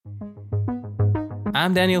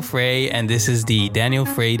I'm Daniel Frey, and this is the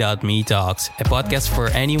DanielFrey.me Talks, a podcast for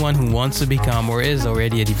anyone who wants to become or is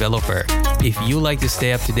already a developer. If you like to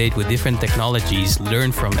stay up to date with different technologies,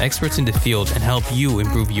 learn from experts in the field, and help you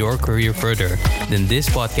improve your career further, then this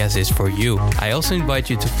podcast is for you. I also invite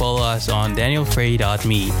you to follow us on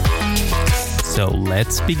DanielFrey.me. So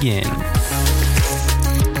let's begin.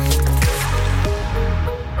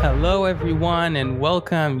 Hello, everyone, and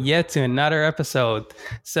welcome yet to another episode.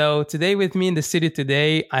 So today with me in the studio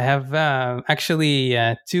today, I have actually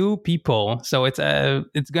two people. So it's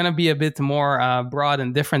going to be a bit more broad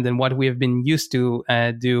and different than what we have been used to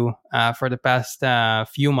do for the past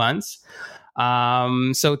few months.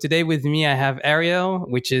 So today with me, I have Ariel,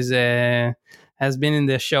 which is has been in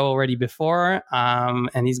the show already before,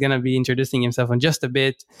 and he's going to be introducing himself in just a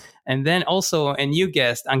bit. And then also a new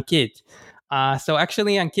guest, Ankit. So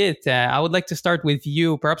actually, Ankit, I would like to start with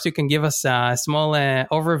you. Perhaps you can give us a small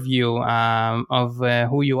overview of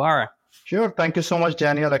who you are. Sure. Thank you so much,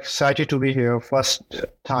 Daniel. Excited to be here. First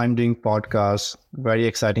time doing podcasts. Very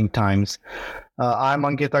exciting times. I'm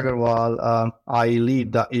Ankit Agarwal. I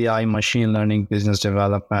lead the AI machine learning business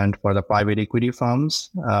development for the private equity firms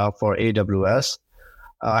for AWS.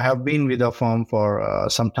 I have been with the firm for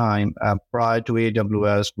some time. Prior to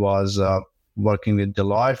AWS was working with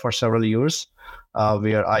Deloitte for several years,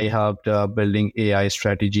 where I helped building AI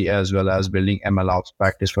strategy as well as building MLOps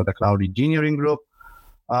practice for the cloud engineering group,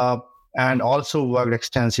 and also worked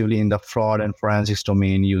extensively in the fraud and forensics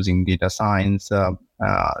domain using data science.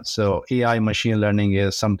 So AI machine learning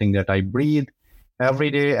is something that I breathe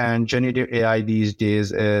every day, and generative AI these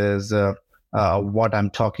days is what I'm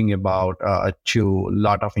talking about to a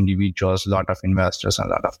lot of individuals, a lot of investors, and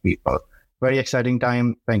a lot of people. Very exciting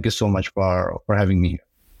time. Thank you so much for having me here.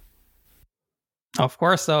 Of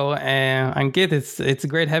course. So, Ankit, it's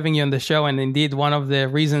great having you on the show. And indeed, one of the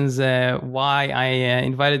reasons why I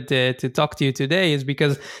invited to talk to you today is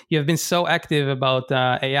because you have been so active about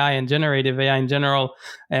AI and generative AI in general.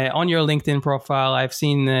 On your LinkedIn profile, I've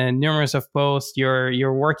seen numerous of posts.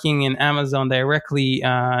 You're working in Amazon directly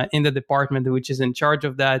in the department which is in charge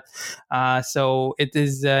of that. So it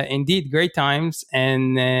is indeed great times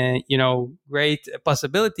and great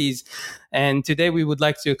possibilities. And today we would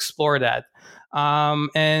like to explore that.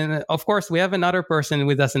 And of course, we have another person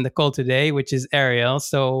with us in the call today, which is Ariel.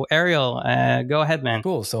 So Ariel, go ahead, man.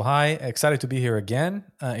 Cool. So hi, excited to be here again.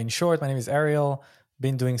 In short, my name is Ariel.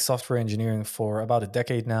 Been doing software engineering for about a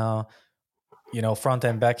decade now. Front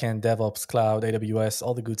end, back end, DevOps, cloud, AWS,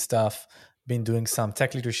 all the good stuff. Been doing some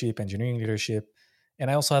tech leadership, engineering leadership. And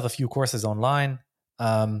I also have a few courses online.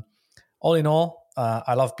 All in all,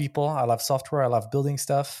 I love people. I love software. I love building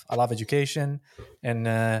stuff. I love education.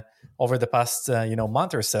 And over the past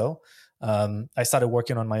month or so, I started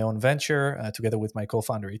working on my own venture together with my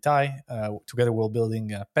co-founder Itai. Together, we're building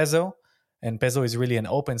Pezzo. And Pezzo is really an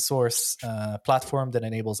open source platform that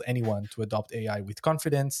enables anyone to adopt AI with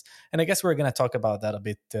confidence. And I guess we're going to talk about that a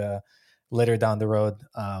bit later down the road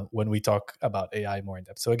when we talk about AI more in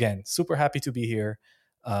depth. So again, super happy to be here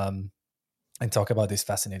and talk about this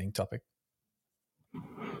fascinating topic.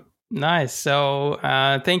 Nice. So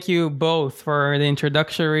thank you both for the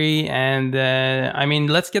introductory. And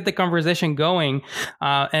let's get the conversation going.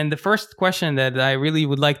 And the first question that I really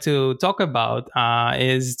would like to talk about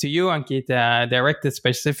is to you, Ankit, directed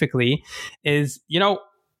specifically, is,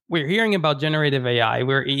 we're hearing about generative AI.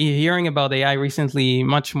 We're hearing about AI recently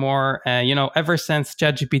much more, ever since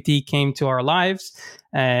ChatGPT came to our lives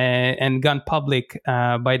and gone public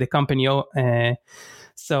by the company.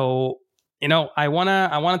 So, I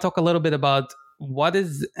wanna talk a little bit about what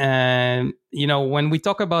is, when we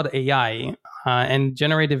talk about AI and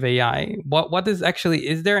generative AI, what is actually,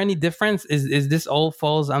 is there any difference? Is this all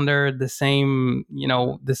falls under the same,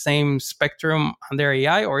 the same spectrum under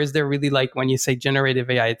AI, or is there really, like, when you say generative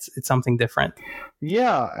AI, it's something different?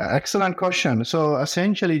 Yeah, excellent question. So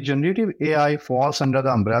essentially, generative AI falls under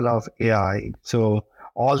the umbrella of AI. So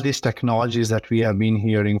all these technologies that we have been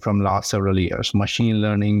hearing from last several years, machine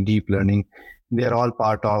learning, deep learning, they're all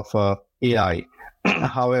part of AI.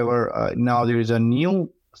 However, now there is a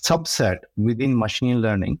new subset within machine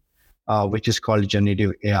learning, which is called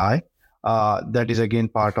generative AI. That is again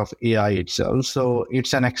part of AI itself. So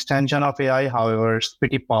it's an extension of AI. However, it's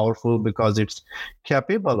pretty powerful because it's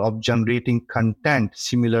capable of generating content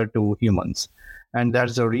similar to humans. And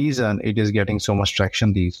that's the reason it is getting so much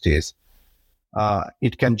traction these days.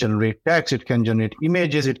 It can generate text, it can generate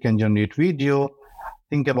images, it can generate video.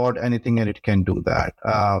 Think about anything and it can do that.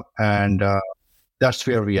 And that's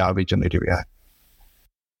where we are with generative AI.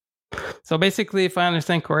 So basically, if I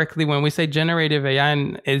understand correctly, when we say generative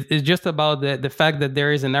AI, it's just about the fact that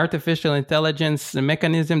there is an artificial intelligence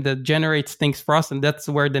mechanism that generates things for us, and that's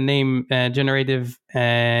where the name generative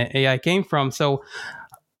AI came from. So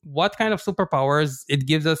what kind of superpowers it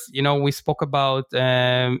gives us? We spoke about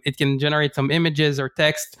it can generate some images or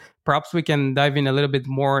text. Perhaps we can dive in a little bit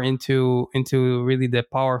more into really the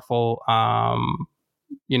powerful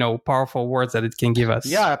words that it can give Yeah,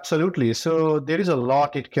 us. absolutely. So there is a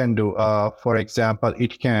lot it can do. For example,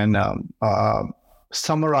 it can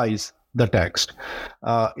summarize the text.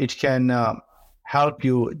 It can help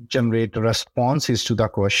you generate responses to the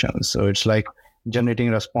questions. So it's like generating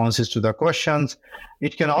responses to the questions.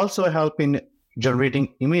 It can also help in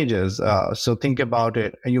generating images. So think about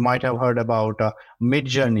it. You might have heard about Mid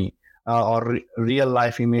Journey or real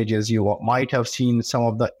life images. You might have seen some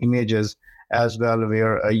of the images as well,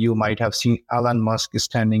 where you might have seen Elon Musk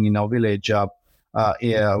standing in a village,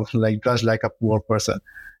 yeah, like dressed like a poor person.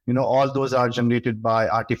 All those are generated by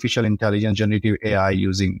artificial intelligence, generative AI,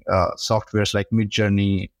 using softwares like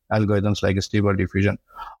Midjourney, algorithms like Stable Diffusion.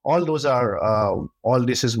 All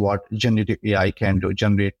this is what generative AI can do: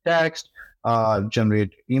 generate text,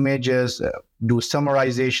 generate images, do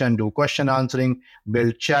summarization, do question answering,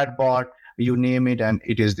 build chatbot, you name it, and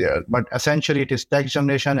it is there. But essentially, it is text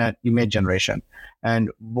generation and image generation. And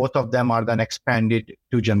both of them are then expanded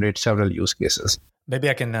to generate several use cases. Maybe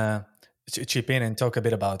I can chip in and talk a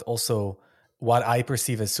bit about also what I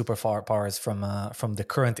perceive as superpowers from the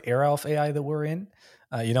current era of AI that we're in.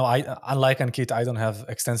 I unlike Ankit, I don't have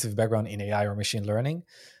extensive background in AI or machine learning,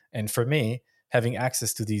 and for me, having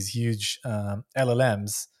access to these huge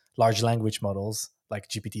LLMs, large language models like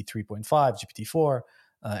GPT 3.5, GPT 4,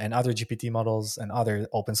 and other GPT models and other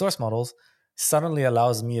open source models, suddenly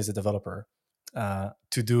allows me as a developer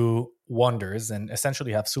to do wonders and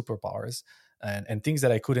essentially have superpowers and things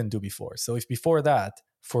that I couldn't do before. So if before that,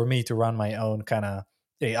 for me to run my own kind of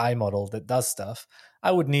AI model that does stuff,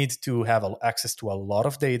 I would need to have access to a lot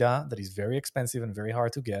of data that is very expensive and very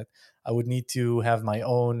hard to get. I would need to have my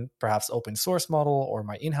own, perhaps open source model or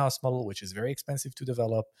my in-house model, which is very expensive to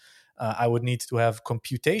develop. I would need to have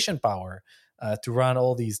computation power to run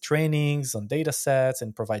all these trainings on data sets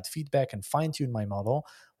and provide feedback and fine-tune my model.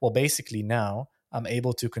 Well, basically now I'm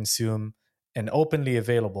able to consume an openly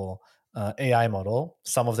available AI model.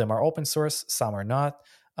 Some of them are open source, some are not,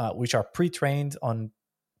 which are pre-trained on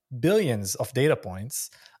billions of data points.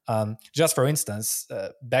 Just for instance,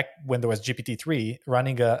 back when there was GPT-3,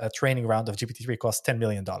 running a training round of GPT-3 cost $10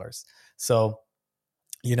 million. So,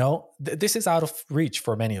 this is out of reach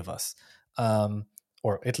for many of us,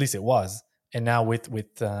 or at least it was. And now with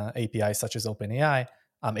APIs such as OpenAI,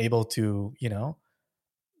 I'm able to,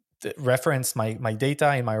 reference my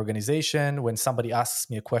data in my organization when somebody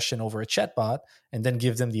asks me a question over a chatbot, and then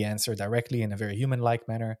give them the answer directly in a very human-like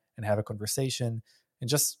manner and have a conversation and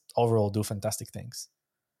just overall do fantastic things.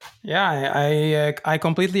 Yeah, I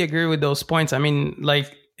completely agree with those points. I mean,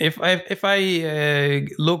 like if I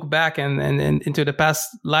look back and into the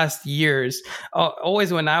last years,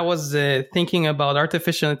 always when I was thinking about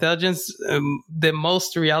artificial intelligence, the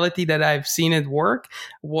most reality that I've seen it work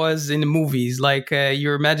was in the movies. Like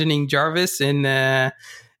you're imagining Jarvis in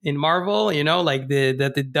Marvel, like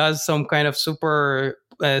that it does some kind of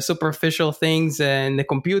superficial things in the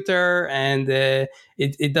computer, and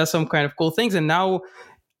it does some kind of cool things. And now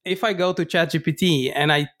if I go to ChatGPT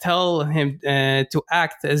and I tell him to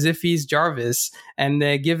act as if he's Jarvis, and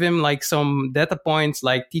give him like some data points,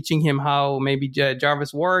 like teaching him how maybe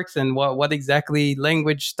Jarvis works and what exactly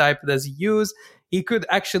language type does he use, he could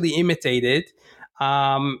actually imitate it.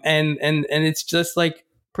 And it's just like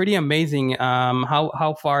pretty amazing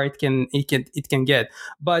how far it can get.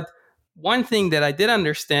 But one thing that I did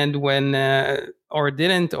understand when or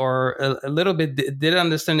didn't, or a little bit did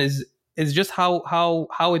understand, is just how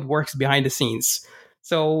it works behind the scenes.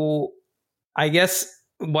 So I guess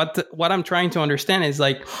what I'm trying to understand is,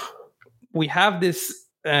 like, we have this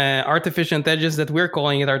artificial intelligence that we're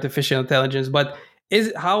calling it artificial intelligence, but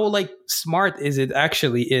is how like smart is it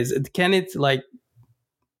actually? Can it like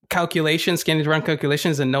calculations? Can it run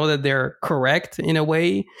calculations and know that they're correct in a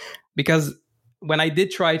way? Because when I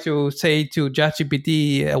did try to say to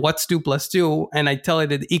ChatGPT, what's 2 plus 2, and I tell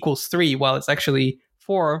it equals 3, while it's actually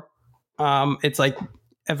 4, it's like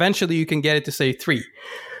eventually you can get it to say 3.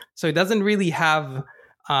 So it doesn't really have,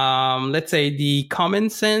 let's say, the common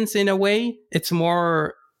sense in a way. It's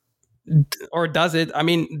more, or does it? I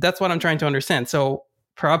mean, that's what I'm trying to understand. So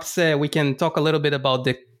perhaps we can talk a little bit about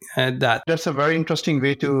that? That's a very interesting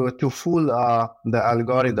way to fool the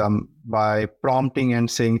algorithm by prompting and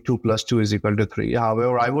saying 2 plus 2 is equal to 3.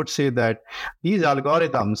 However, I would say that these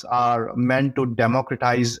algorithms are meant to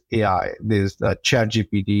democratize AI, this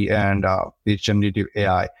ChatGPT and this generative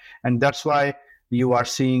AI. And that's why you are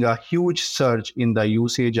seeing a huge surge in the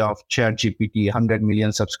usage of ChatGPT, 100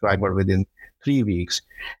 million subscriber within 3 weeks.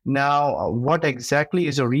 Now, what exactly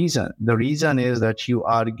is the reason? The reason is that you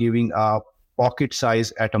are giving a pocket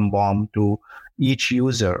size atom bomb to each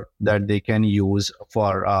user that they can use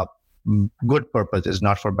for good purposes,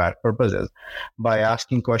 not for bad purposes, by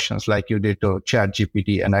asking questions like you did to chat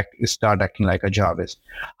gpt and start acting like a javist.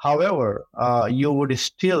 However, you would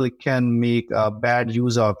still can make a bad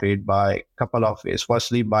use of it by a couple of ways.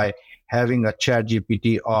 Firstly, by having a chat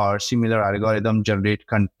gpt or similar algorithm generate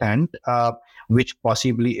content which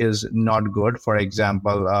possibly is not good. For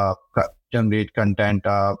example, generate content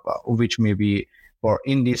which may be for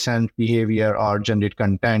indecent behavior, or generate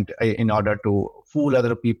content in order to fool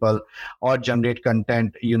other people, or generate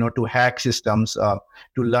content to hack systems, to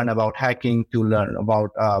learn about hacking, to learn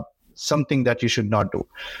about something that you should not do.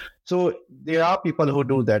 So there are people who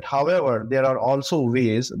do that. However, there are also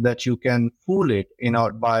ways that you can fool it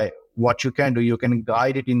by what you can do. You can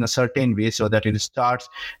guide it in a certain way so that it starts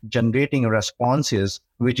generating responses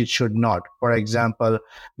which it should not. For example,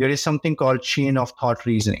 there is something called chain of thought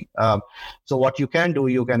reasoning. So what you can do,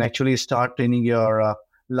 you can actually start training your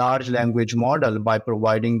large language model by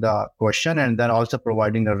providing the question and then also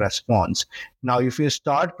providing a response. Now, if you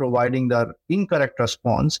start providing the incorrect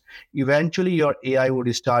response, eventually your AI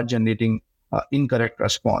would start generating incorrect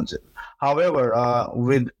responses. However,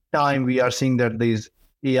 with time, we are seeing that these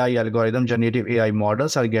AI algorithm, generative AI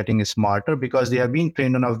models are getting smarter because they have been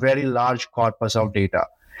trained on a very large corpus of data.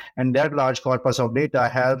 And that large corpus of data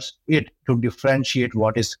helps it to differentiate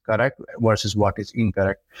what is correct versus what is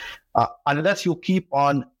incorrect. Unless you keep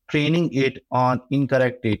on training it on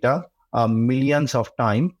incorrect data millions of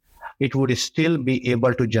times, it would still be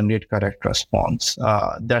able to generate correct response.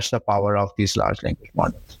 That's the power of these large language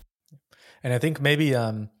models. And I think maybe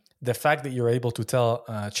the fact that you're able to tell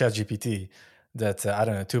ChatGPT that, I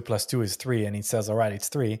don't know, 2 plus 2 is 3, and it says, all right, it's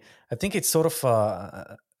 3, I think it's sort of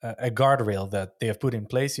a guardrail that they have put in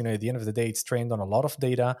place. At the end of the day, it's trained on a lot of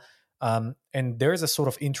data. And there is a sort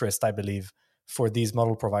of interest, I believe, for these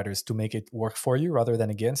model providers to make it work for you rather than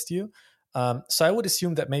against you. So I would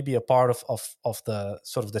assume that maybe a part of the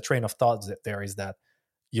sort of the train of thought that there is that,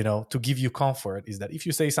 to give you comfort, is that if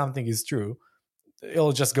you say something is true,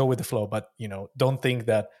 it'll just go with the flow. But, don't think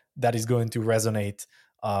that that is going to resonate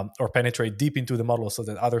or penetrate deep into the model so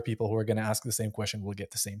that other people who are going to ask the same question will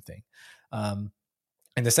get the same thing.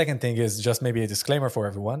 And the second thing is just maybe a disclaimer for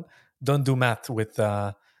everyone: don't do math with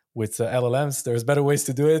LLMs. There's better ways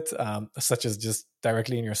to do it, such as just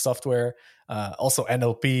directly in your software. Also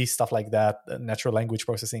NLP, stuff like that, natural language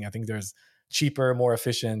processing. I think there's cheaper, more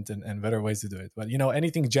efficient, and better ways to do it. But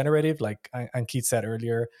anything generative, like Ankit said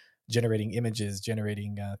earlier, generating images,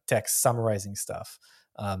 generating text, summarizing stuff.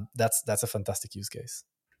 That's a fantastic use case.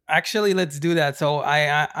 Actually, let's do that. So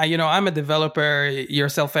I'm a developer.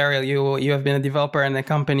 Yourself, Ariel, you have been a developer and a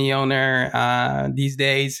company owner these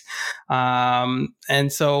days. And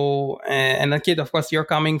Ankit, of course, you're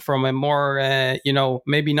coming from a more,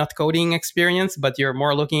 maybe not coding experience, but you're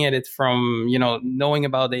more looking at it from, knowing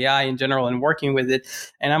about AI in general and working with it.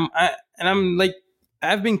 And I'm like,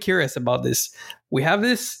 I've been curious about this. We have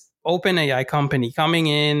this OpenAI company coming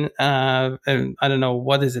in, and I don't know,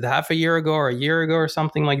 what is it, half a year ago or a year ago or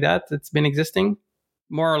something like that? It's been existing,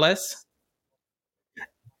 more or less.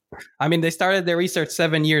 I mean, they started their research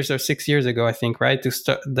 7 years or 6 years ago, I think, right? To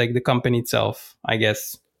start, like, the company itself, I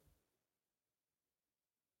guess.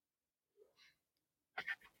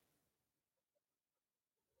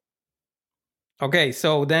 Okay,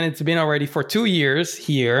 so then it's been already for 2 years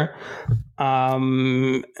here.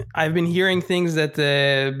 I've been hearing things that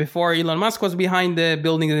before Elon Musk was behind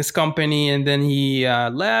building this company, and then he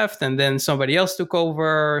left, and then somebody else took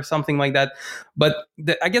over, something like that. But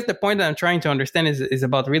I guess the point that I'm trying to understand is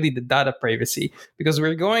about really the data privacy, because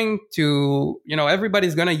we're going to,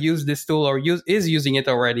 everybody's going to use this tool or is using it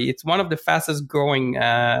already. It's one of the fastest growing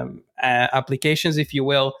applications, if you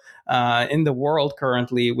will, in the world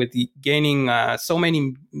currently, with gaining so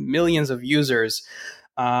many millions of users,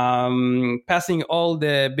 passing all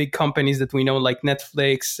the big companies that we know, like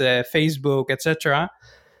Netflix, Facebook, etc.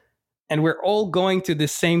 And we're all going to the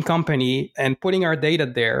same company and putting our data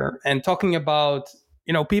there and talking about,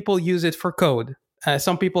 people use it for code.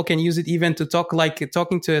 some people can use it even to talk, like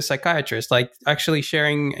talking to a psychiatrist, like actually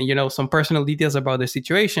sharing, some personal details about the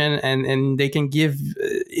situation, and they can give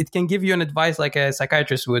it can give you an advice like a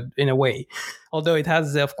psychiatrist would, in a way. Although it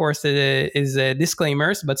has, of course,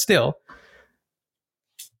 disclaimers, but still,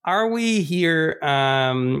 are we here?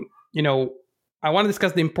 I want to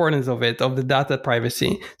discuss the importance of it, of the data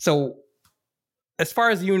privacy. So, as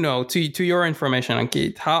far as you know, to your information,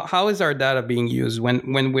 Ankit, how is our data being used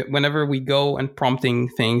whenever we go and prompting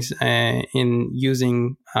things in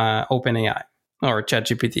using OpenAI or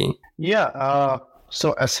ChatGPT? Yeah.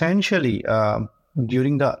 So essentially,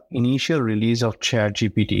 during the initial release of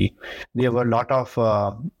ChatGPT, there were a lot of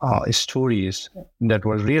stories that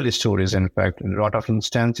were real stories. In fact, a lot of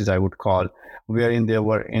instances I would call wherein there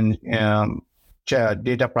were in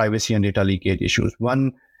data privacy and data leakage issues.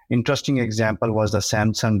 One interesting example was the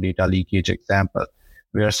Samsung data leakage example,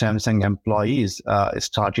 where Samsung employees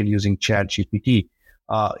started using ChatGPT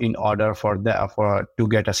in order to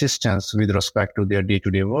get assistance with respect to their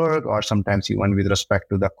day-to-day work, or sometimes even with respect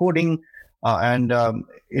to the coding. And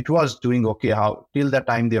it was doing okay how till the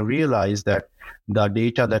time they realized that the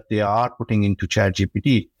data that they are putting into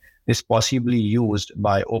ChatGPT is possibly used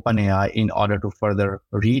by OpenAI in order to further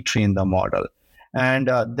retrain the model. And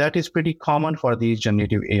that is pretty common for these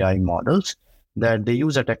generative AI models, that they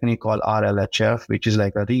use a technique called RLHF, which is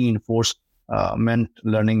like a reinforcement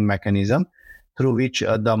learning mechanism, through which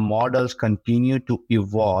the models continue to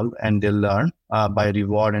evolve and they learn by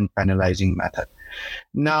reward and penalizing method.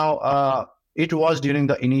 Now, it was during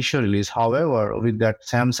the initial release. However, with that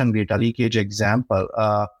Samsung data leakage example,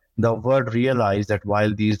 the world realized that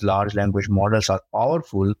while these large language models are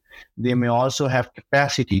powerful, they may also have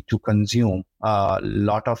capacity to consume a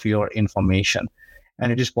lot of your information.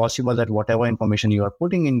 And it is possible that whatever information you are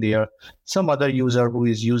putting in there, some other user who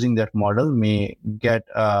is using that model may get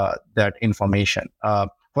that information.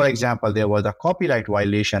 For example, there was a copyright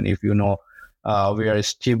violation, if you know, where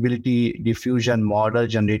stability diffusion model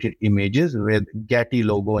generated images with Getty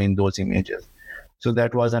logo in those images. So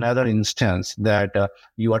that was another instance that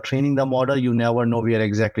you are training the model, you never know where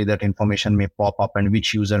exactly that information may pop up and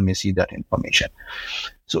which user may see that information.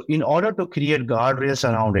 So in order to create guardrails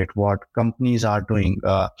around it, what companies are doing,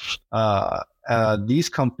 these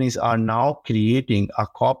companies are now creating a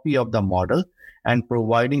copy of the model and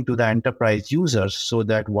providing to the enterprise users, so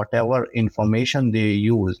that whatever information they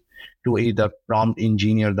use to either prompt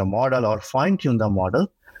engineer the model or fine tune the model,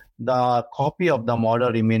 the copy of the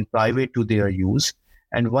model remain private to their use.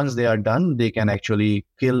 And once they are done, they can actually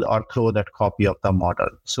kill or throw that copy of the model,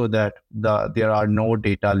 so that there are no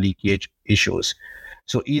data leakage issues.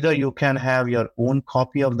 So either you can have your own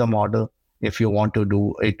copy of the model if you want to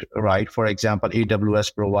do it right. For example,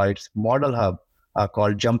 AWS provides Model Hub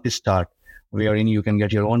called Jumpstart, wherein you can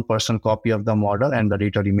get your own personal copy of the model and the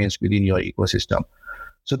data remains within your ecosystem.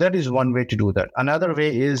 So that is one way to do that. Another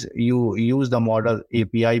way is you use the model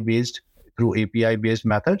through API based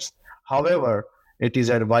methods. However, it is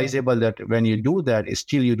advisable that when you do that,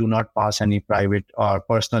 still you do not pass any private or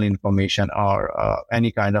personal information or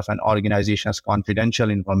any kind of an organization's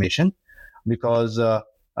confidential information, because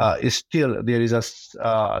still there is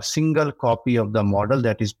a single copy of the model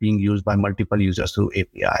that is being used by multiple users through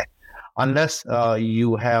API. Unless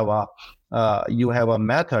you have a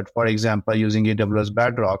method, for example, using AWS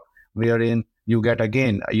Bedrock, wherein you get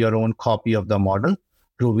again your own copy of the model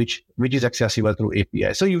through which is accessible through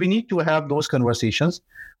API. So we need to have those conversations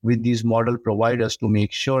with these model providers to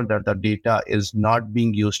make sure that the data is not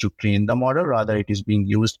being used to train the model, rather it is being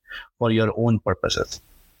used for your own purposes.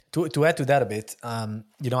 To add to that a bit,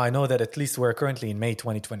 I know that at least we're currently in May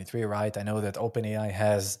 2023, right? I know that OpenAI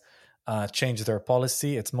has changed their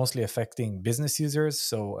policy. It's mostly affecting business users.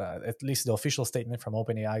 So at least the official statement from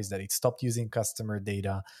OpenAI is that it stopped using customer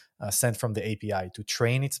data sent from the API to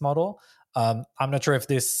train its model. I'm not sure if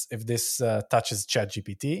this touches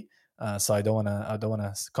ChatGPT, so I don't want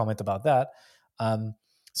to comment about that.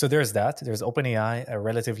 So there's that. There's OpenAI, a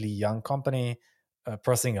relatively young company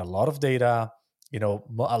processing a lot of data. A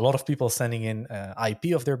lot of people sending in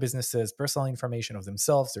IP of their businesses, personal information of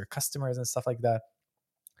themselves, their customers, and stuff like that.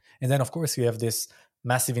 And then, of course, you have this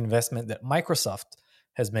massive investment that Microsoft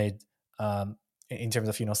has made in terms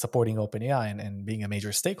of supporting OpenAI and being a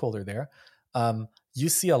major stakeholder there. You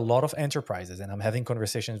see a lot of enterprises, and I'm having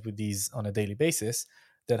conversations with these on a daily basis,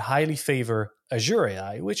 that highly favor Azure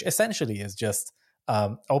AI, which essentially is just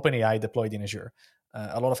OpenAI deployed in Azure.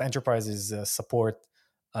 A lot of enterprises support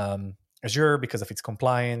Azure because of its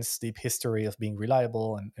compliance, deep history of being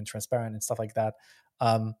reliable and transparent and stuff like that.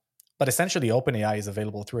 But essentially, OpenAI is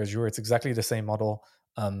available through Azure. It's exactly the same model,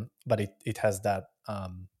 but it has that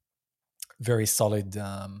very solid,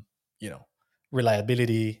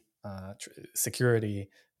 reliability, security,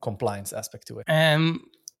 compliance aspect to it.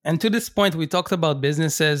 And to this point, we talked about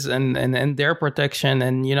businesses and their protection,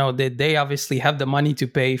 and they obviously have the money to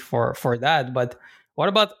pay for that. But what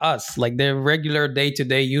about us, like the regular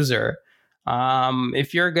day-to-day user?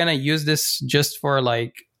 If you're gonna use this just for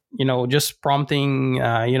like just prompting,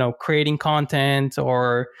 creating content,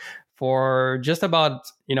 or for just about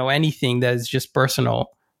anything that is just personal,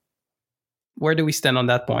 where do we stand on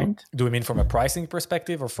that point? Do we mean from a pricing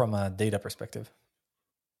perspective or from a data perspective?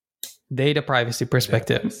 Data privacy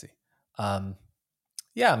perspective. Data privacy.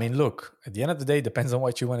 Yeah, I mean, look, at the end of the day, it depends on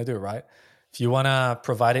what you want to do, right? If you want to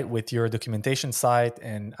provide it with your documentation site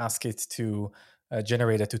and ask it to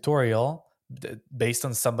generate a tutorial based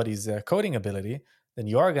on somebody's coding ability, then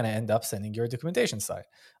you are going to end up sending your documentation site.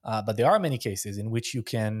 But there are many cases in which you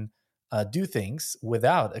can do things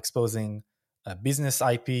without exposing business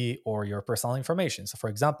IP or your personal information. So, for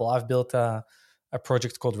example, I've built a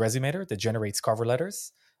project called Resumator that generates cover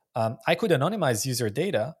letters. I could anonymize user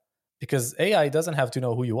data because AI doesn't have to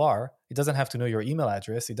know who you are. It doesn't have to know your email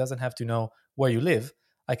address. It doesn't have to know where you live.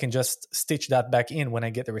 I can just stitch that back in when I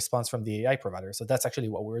get the response from the AI provider. So that's actually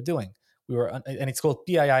what we were doing. And it's called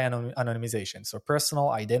PII anonymization. So personal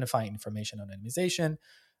identifying information anonymization.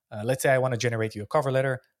 Let's say I want to generate you a cover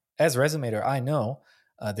letter. As Resumator, I know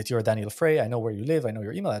that you're Daniel Frey. I know where you live. I know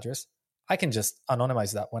your email address. I can just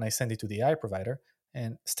anonymize that when I send it to the AI provider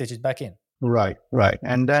and stitch it back in. Right.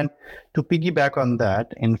 And then to piggyback on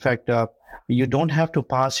that, in fact, you don't have to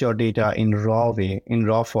pass your data in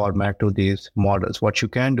raw format to these models. What you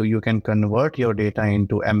can do, you can convert your data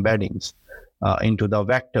into embeddings, into the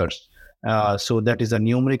vectors. So that is a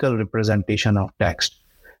numerical representation of text.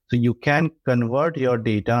 So you can convert your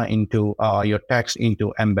data into your text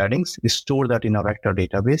into embeddings, store that in a vector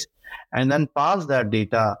database, and then pass that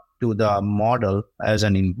data to the model as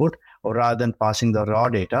an input, or rather than passing the raw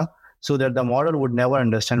data, so that the model would never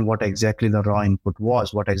understand what exactly the raw input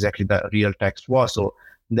was, what exactly the real text was. So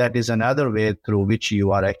that is another way through which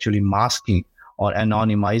you are actually masking or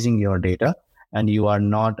anonymizing your data, and you are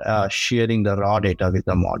not sharing the raw data with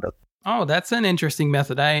the model. Oh, that's an interesting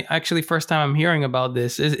method. I actually, first time I'm hearing about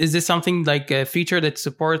this. Is this something like a feature that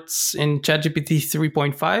supports in ChatGPT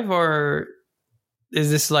 3.5, or is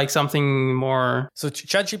this like something more? So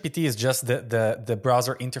ChatGPT is just the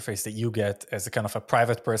browser interface that you get as a kind of a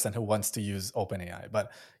private person who wants to use OpenAI.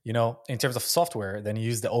 But in terms of software, then you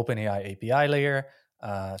use the OpenAI API layer,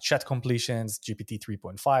 chat completions, GPT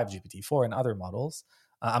 3.5, GPT 4, and other models.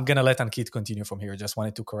 I'm gonna let Ankit continue from here. Just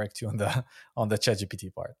wanted to correct you on the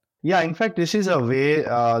ChatGPT part. Yeah, in fact, this is a way.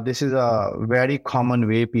 This is a very common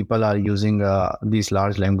way people are using these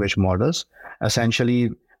large language models.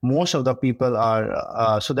 Essentially, most of the people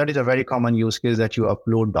are. So that is a very common use case, that you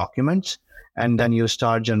upload documents and then you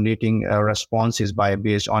start generating responses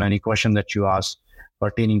based on any question that you ask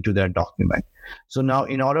pertaining to that document. So now,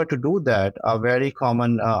 in order to do that, a very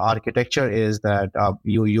common architecture is that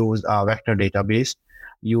you use a vector database.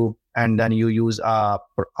 And then you use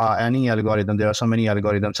any algorithm. There are so many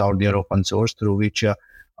algorithms out there, open source, through which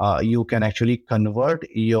you can actually convert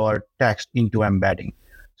your text into embedding.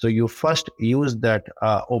 So you first use that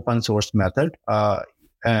open source method.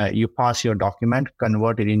 You pass your document,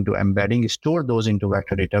 convert it into embedding, store those into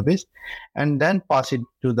vector database, and then pass it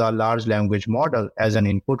to the large language model as an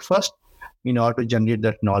input first, in order to generate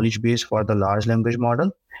that knowledge base for the large language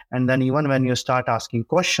model. And then even when you start asking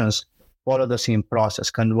questions, follow the same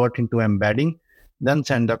process, convert into embedding, then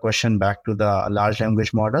send the question back to the large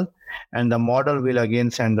language model. And the model will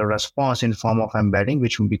again send the response in form of embedding,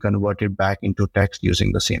 which will be converted back into text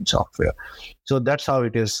using the same software. So that's how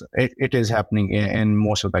it is. It is happening in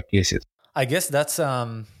most of the cases. I guess that's,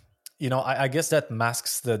 I guess that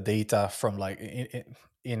masks the data from like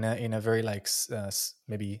in a very like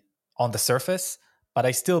maybe on the surface, but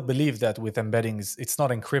I still believe that with embeddings, it's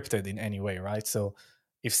not encrypted in any way, right? So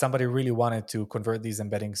if somebody really wanted to convert these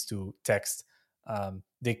embeddings to text,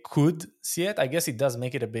 they could see it. I guess it does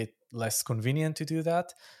make it a bit less convenient to do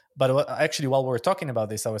that. But actually, while we're talking about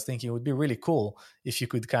this, I was thinking it would be really cool if you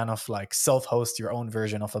could kind of like self-host your own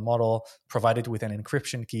version of a model, provide it with an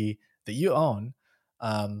encryption key that you own,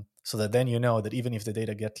 so that then you know that even if the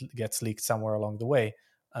data gets leaked somewhere along the way,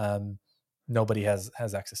 nobody has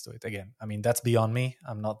access to it. Again, I mean, that's beyond me.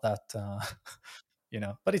 I'm not that,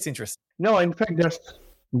 but it's interesting. No, in fact,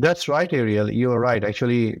 that's right, Ariel. You're right.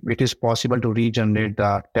 Actually, it is possible to regenerate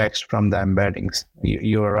the text from the embeddings.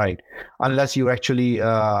 You're right. Unless you actually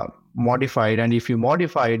modify it. And if you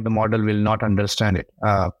modify it, the model will not understand it.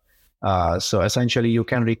 So essentially, you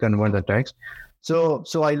can reconvert the text. So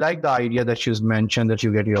I like the idea that she's mentioned that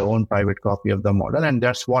you get your own private copy of the model, and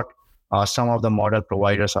that's what some of the model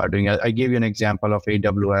providers are doing. I gave you an example of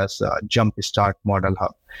AWS Jumpstart Model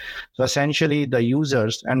Hub. So essentially, the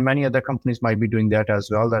users and many other companies might be doing that as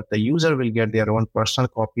well. That the user will get their own personal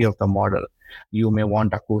copy of the model. You may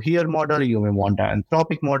want a Cohere model, you may want an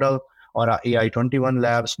Anthropic model, or a AI 21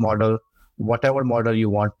 Labs model, whatever model you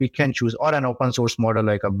want. We can choose, or an open source model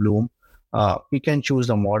like a Bloom. We can choose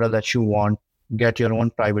the model that you want, get your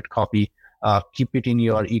own private copy, keep it in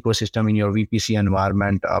your ecosystem, in your VPC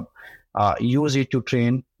environment, use it to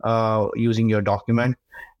train using your document,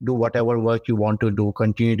 do whatever work you want to do,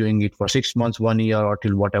 continue doing it for 6 months, 1 year, or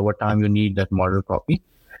till whatever time you need that model copy.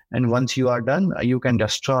 And once you are done, you can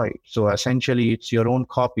destroy it. So essentially, it's your own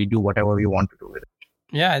copy. Do whatever you want to do with it.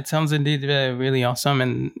 Yeah, it sounds indeed really awesome.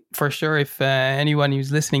 And for sure, if anyone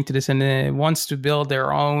who's listening to this and wants to build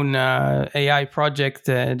their own AI project,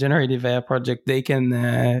 generative AI project, they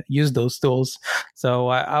can use those tools. So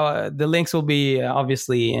the links will be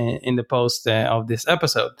obviously in the post of this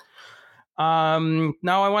episode. Now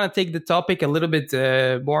I want to take the topic a little bit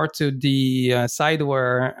more to the side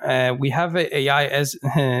where we have AI as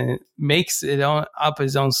makes up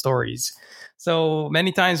its own stories. So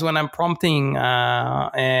many times when I'm prompting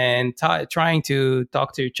and trying to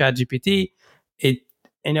talk to ChatGPT, it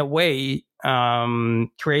in a way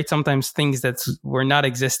creates sometimes things that were not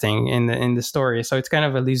existing in the story. So it's kind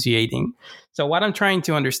of elucidating. So what I'm trying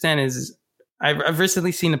to understand is I've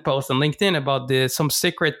recently seen a post on LinkedIn about some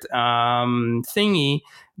secret thingy,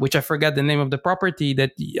 which I forgot the name of the property,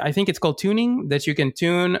 that I think it's called tuning, that you can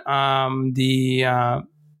tune the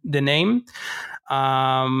name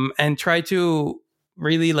and try to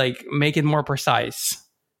really like make it more precise.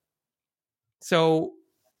 So,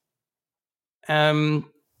 I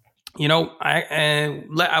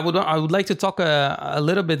would like to talk a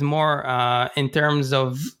little bit more in terms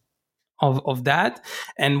of that,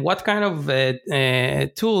 and what kind of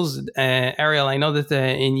tools, Ariel. I know that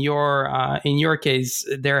in your case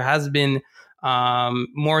there has been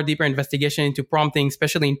more deeper investigation into prompting,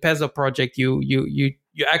 especially in Pezzo project. You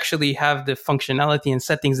actually have the functionality and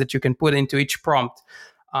settings that you can put into each prompt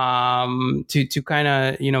to kind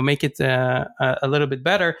of make it a little bit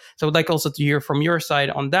better. So I'd like also to hear from your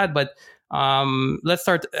side on that, but let's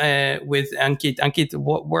start with Ankit. Ankit,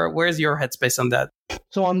 where's your headspace on that?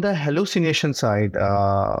 So on the hallucination side,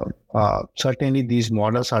 certainly these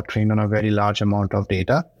models are trained on a very large amount of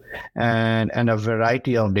data and a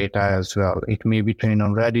variety of data as well. It may be trained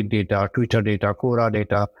on Reddit data, Twitter data, Quora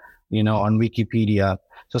data, on Wikipedia.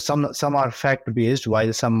 So some are fact based,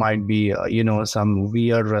 while some might be some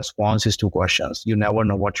weird responses to questions. You never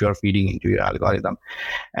know what you are feeding into your algorithm,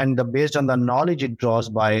 and based on the knowledge it draws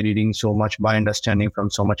by reading so much, by understanding from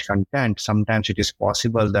so much content, sometimes it is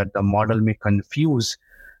possible that the model may confuse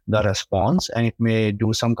the response and it may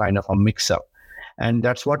do some kind of a mix up. And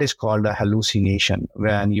that's what is called a hallucination,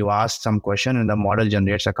 when you ask some question and the model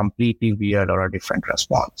generates a completely weird or a different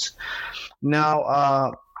response.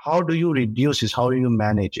 Now, how do you reduce this? How do you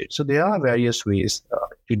manage it? So there are various ways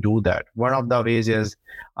to do that. One of the ways is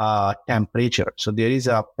temperature. So there is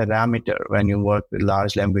a parameter when you work with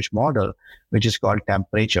large language model, which is called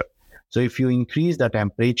temperature. So if you increase the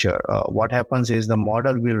temperature, what happens is the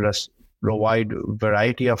model will provide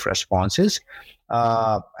variety of responses,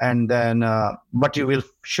 and then but you will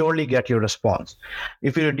surely get your response.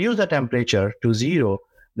 If you reduce the temperature to 0,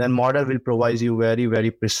 then model will provide you very, very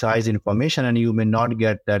precise information, and you may not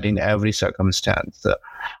get that in every circumstance.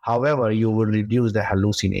 However, you will reduce the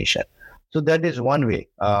hallucination. So that is one way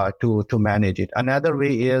to manage it. Another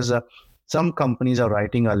way is some companies are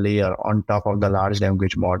writing a layer on top of the large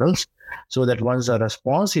language models, so that once the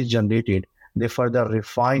response is generated, they further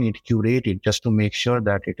refine it, curate it, just to make sure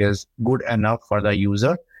that it is good enough for the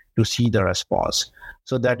user to see the response.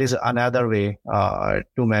 So that is another way to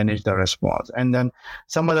manage the response. And then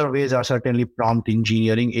some other ways are certainly prompt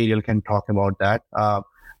engineering. Ariel can talk about that.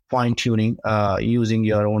 Fine tuning, using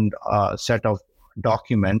your own set of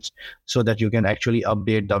documents so that you can actually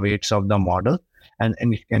update the weights of the model, and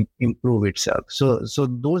it can improve itself. So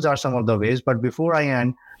those are some of the ways. But before I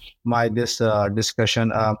end this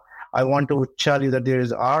discussion, I want to tell you that there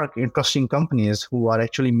are interesting companies who are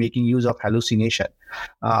actually making use of hallucination.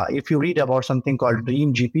 If you read about something called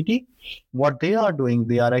Dream GPT, what they are doing,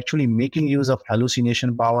 they are actually making use of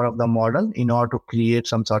hallucination power of the model in order to create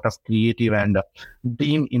some sort of creative and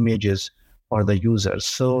dream images for the users.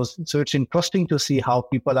 So it's interesting to see how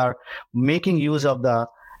people are making use of the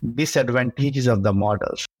disadvantages of the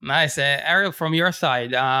models. Nice. Ariel, from your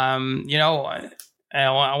side, I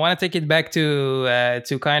want to take it back to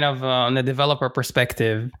kind of on the developer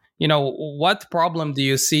perspective. what problem do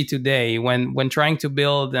you see today when trying to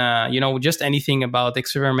build, just anything about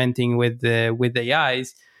experimenting with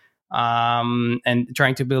AIs, and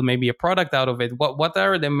trying to build maybe a product out of it? What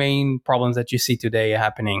are the main problems that you see today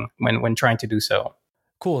happening when trying to do so?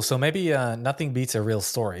 Cool. So maybe nothing beats a real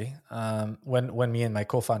story. When me and my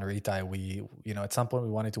co-founder Itai, we at some point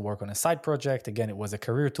we wanted to work on a side project. Again, it was a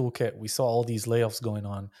career toolkit. We saw all these layoffs going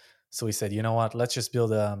on, so we said, you know what? Let's just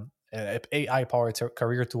build a AI-powered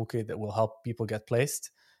career toolkit that will help people get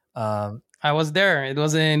placed. I was there. It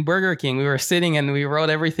was in Burger King. We were sitting and we wrote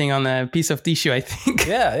everything on a piece of tissue, I think.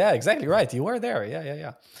 Yeah, exactly right. You were there.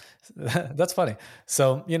 Yeah. That's funny.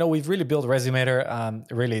 So, we've really built Resumator.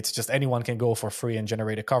 Really, it's just anyone can go for free and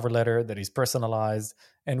generate a cover letter that is personalized.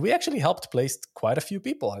 And we actually helped place quite a few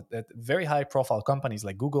people at very high profile companies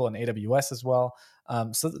like Google and AWS as well.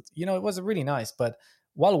 It was really nice. But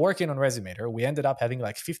while working on Resumator, we ended up having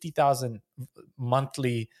like 50,000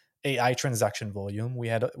 monthly AI transaction volume. We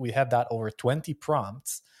had that over 20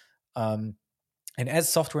 prompts. And as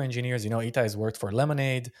software engineers, Itai has worked for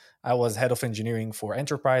Lemonade. I was head of engineering for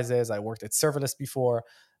enterprises. I worked at serverless before.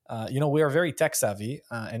 We are very tech savvy,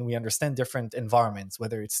 and we understand different environments,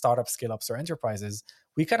 whether it's startups, scale-ups, or enterprises.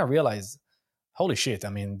 We kind of realize, holy shit, I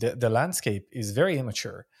mean, the landscape is very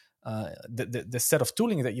immature. The set of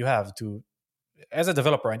tooling that you have to, as a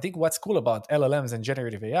developer, I think what's cool about LLMs and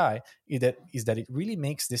generative AI is that it really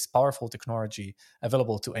makes this powerful technology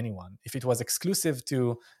available to anyone. If it was exclusive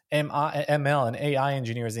to ML and AI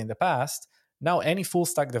engineers in the past, now any full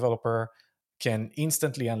stack developer can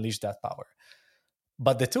instantly unleash that power.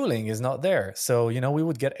 But the tooling is not there. So, we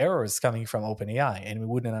would get errors coming from OpenAI and we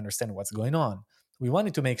wouldn't understand what's going on. We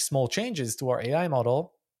wanted to make small changes to our AI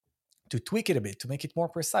model to tweak it a bit, to make it more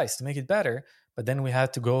precise, to make it better. But then we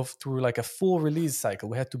had to go through like a full release cycle.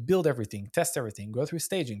 We had to build everything, test everything, go through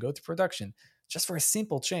staging, go to production, just for a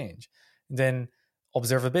simple change. And then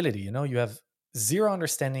observability, you have zero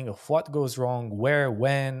understanding of what goes wrong, where,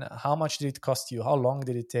 when, how much did it cost you, how long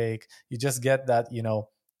did it take. You just get that,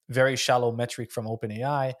 very shallow metric from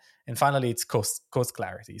OpenAI. And finally, it's cost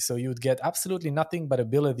clarity. So you would get absolutely nothing but a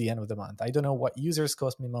bill at the end of the month. I don't know what users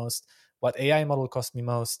cost me most, what AI model cost me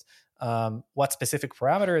most, what specific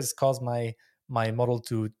parameters cause my model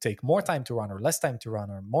to take more time to run or less time to run,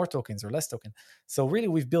 or more tokens or less token. So really,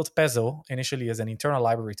 we've built Pezzo initially as an internal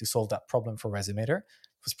library to solve that problem for Resumator.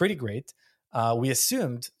 It was pretty great. We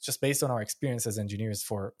assumed, just based on our experience as engineers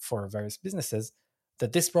for various businesses,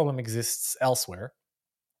 that this problem exists elsewhere.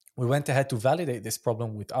 We went ahead to validate this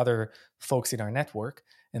problem with other folks in our network.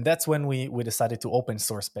 And that's when we decided to open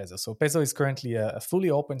source Pezzo. So Pezzo is currently a fully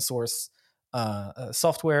open source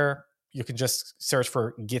software. You can just search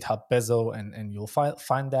for GitHub Pezzo and you'll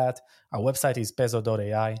find that. Our website is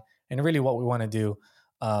pezzo.ai. And really what we want to do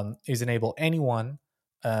is enable anyone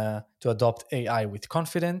to adopt AI with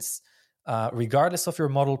confidence, regardless of your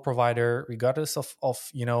model provider, regardless of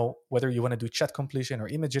whether you want to do chat completion or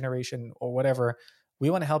image generation or whatever. We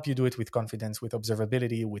want to help you do it with confidence, with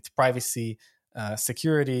observability, with privacy,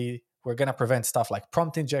 security. We're going to prevent stuff like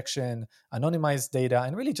prompt injection, anonymized data,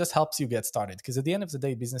 and really just helps you get started. Because at the end of the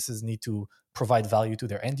day, businesses need to provide value to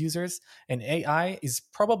their end users. And AI is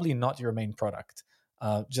probably not your main product,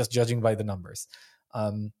 just judging by the numbers.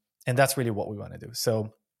 And that's really what we want to do.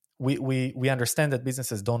 So we understand that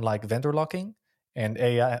businesses don't like vendor locking, and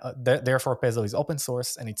AI, therefore Pezzo is open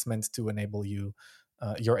source, and it's meant to enable you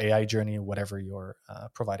your AI journey, whatever your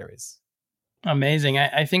provider is. Amazing.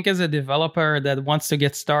 I think as a developer that wants to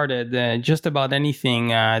get started, just about anything,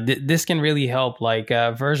 this can really help, like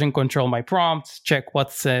version control my prompts, check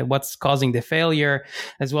what's causing the failure,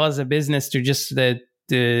 as well as a business to just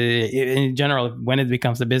in general, when it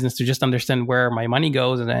becomes a business, to just understand where my money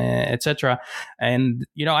goes, etc. And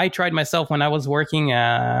I tried myself when I was working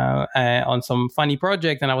on some funny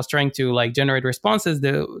project, and I was trying to like generate responses.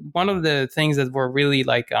 One of the things that were really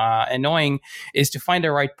like annoying is to find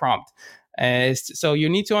the right prompt. So you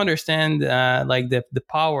need to understand like the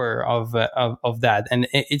power of that, and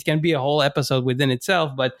it can be a whole episode within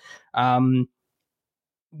itself. But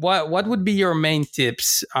what would be your main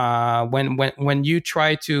tips when you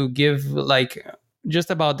try to give like just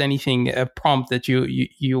about anything, a prompt that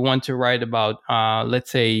you want to write about? Let's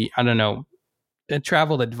say, I don't know,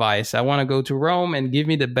 travel advice. I want to go to Rome, and give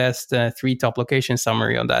me the best 3 top location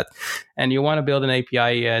summary on that. And you want to build an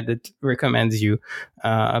API that recommends you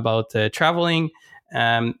about traveling,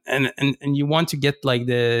 and you want to get like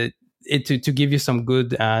to give you some good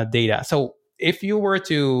data. So if you were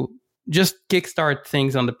to just kickstart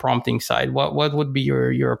things on the prompting side, what would be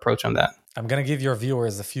your approach on that? I'm going to give your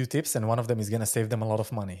viewers a few tips, and one of them is going to save them a lot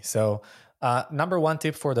of money. So number one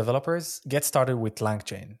tip for developers, get started with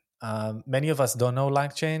LangChain. Many of us don't know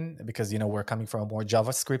LangChain because we're coming from a more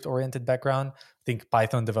JavaScript oriented background. I think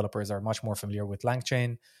Python developers are much more familiar with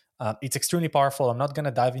LangChain. It's extremely powerful. I'm not going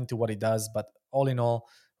to dive into what it does, but all in all,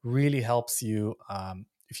 really helps you.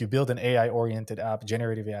 If you build an AI oriented app,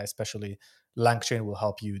 generative AI especially, LangChain will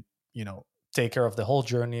help you. Take care of the whole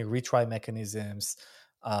journey, retry mechanisms,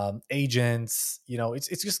 agents.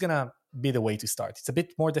 It's just gonna be the way to start. It's a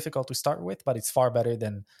bit more difficult to start with, but it's far better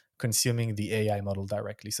than consuming the AI model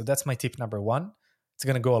directly. So that's my tip number one. It's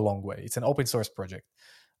going to go a long way. It's an open source project.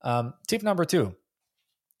 Tip number two,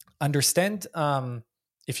 understand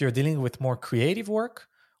if you're dealing with more creative work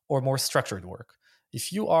or more structured work.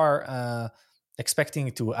 If you are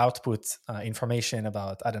expecting to output information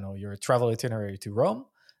about, I don't know, your travel itinerary to Rome,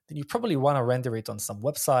 then you probably want to render it on some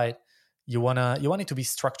website. You want it to be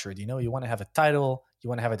structured. You want to have a title, you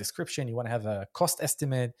want to have a description, you want to have a cost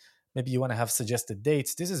estimate. Maybe you want to have suggested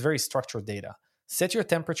dates. This is very structured data. Set your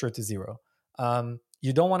temperature to 0.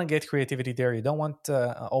 You don't want to get creativity there. You don't want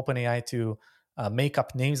OpenAI to make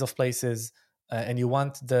up names of places, and you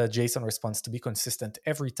want the JSON response to be consistent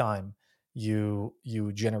every time you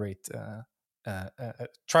generate a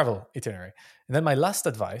travel itinerary. And then my last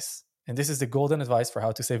advice, and this is the golden advice for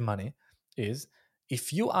how to save money, is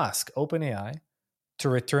if you ask OpenAI to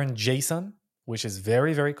return JSON, which is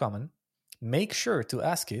very, very common, make sure to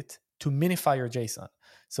ask it to minify your JSON.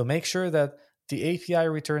 So make sure that the API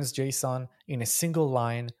returns JSON in a single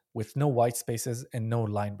line with no white spaces and no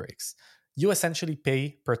line breaks. You essentially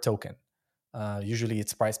pay per token. Usually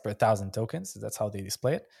it's priced per 1,000 tokens. That's how they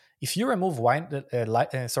display it. If you remove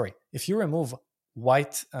if you remove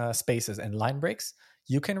white spaces and line breaks,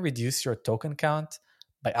 you can reduce your token count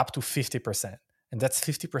by up to 50%. And that's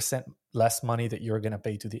 50% less money that you're going to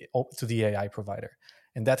pay to the AI provider.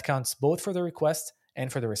 And that counts both for the request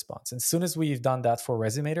and for the response. And as soon as we've done that for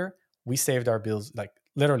Resumator, we saved our bills like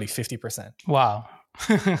literally 50%. Wow.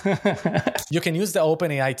 You can use the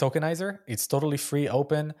OpenAI tokenizer. It's totally free,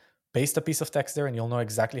 open. Paste a piece of text there and you'll know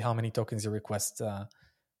exactly how many tokens your request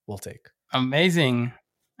will take. Amazing.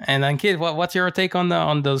 And Ankit, what's your take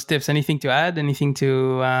on those tips? Anything to add? Anything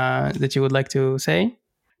that you would like to say?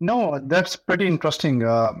 No, that's pretty interesting.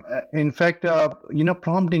 In fact,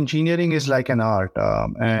 prompt engineering is like an art,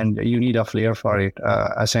 and you need a flair for it.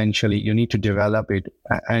 Essentially, you need to develop it,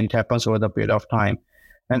 and it happens over the period of time.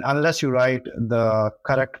 And unless you write the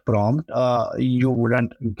correct prompt, you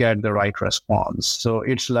wouldn't get the right response. So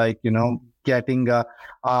it's like, getting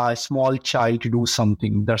a small child to do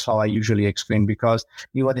something. That's how I usually explain, because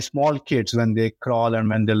even the small kids, when they crawl and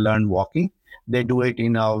when they learn walking, they do it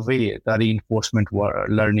in a way the reinforcement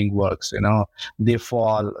learning works. They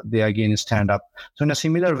fall, they again stand up. So in a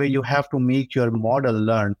similar way, you have to make your model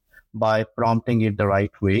learn by prompting it the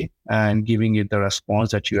right way and giving it the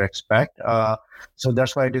response that you expect. So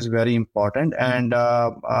that's why it is very important. And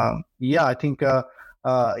I think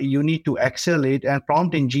you need to accelerate, and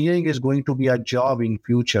prompt engineering is going to be a job in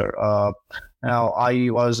future. Now, I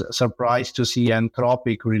was surprised to see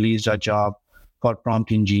Anthropic released a job for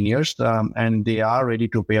prompt engineers, and they are ready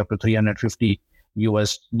to pay up to $350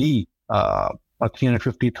 USD, or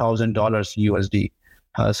 $350,000 USD.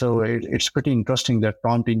 So it's pretty interesting that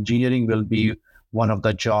prompt engineering will be one of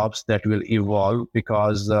the jobs that will evolve,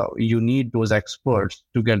 because you need those experts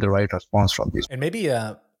to get the right response from this. And maybe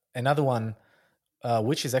another one,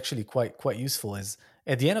 which is actually quite useful, is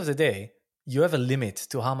at the end of the day, you have a limit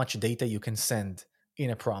to how much data you can send in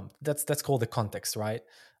a prompt. That's called the context, right?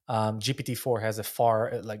 GPT-4 has a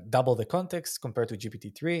far, double the context compared to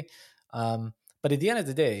GPT-3. But at the end of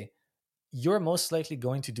the day, you're most likely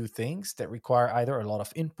going to do things that require either a lot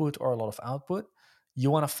of input or a lot of output. You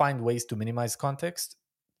want to find ways to minimize context.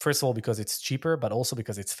 First of all, because it's cheaper, but also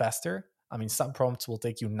because it's faster. I mean, some prompts will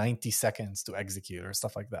take you 90 seconds to execute or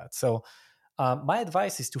stuff like that. So my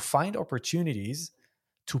advice is to find opportunities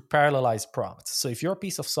to parallelize prompts. So if you're a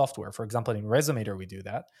piece of software, for example, in Resumator, we do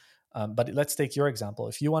that. But let's take your example.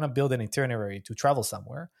 If you want to build an itinerary to travel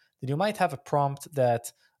somewhere, then you might have a prompt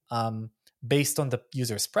that, based on the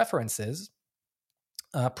user's preferences,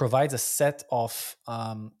 provides a set of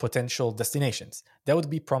potential destinations. That would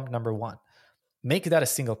be prompt number one. Make that a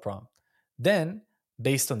single prompt. Then,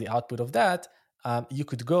 based on the output of that, you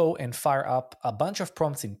could go and fire up a bunch of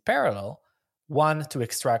prompts in parallel, one to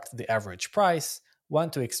extract the average price, one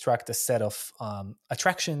to extract a set of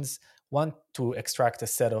attractions, one to extract a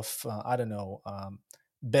set of,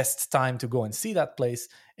 best time to go and see that place.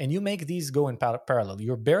 And you make these go in parallel.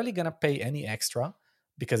 You're barely going to pay any extra,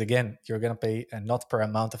 because again, you're going to pay not per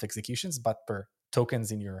amount of executions, but per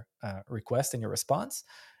tokens in your request and your response.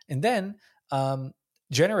 And then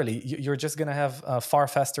generally, you're just going to have a far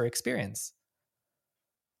faster experience.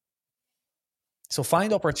 So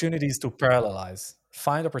find opportunities to parallelize.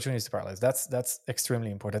 Find opportunities to parallelize. That's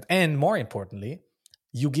extremely important. And more importantly,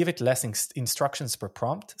 you give it less instructions per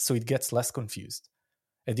prompt, so it gets less confused.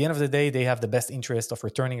 At the end of the day, they have the best interest of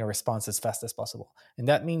returning a response as fast as possible. And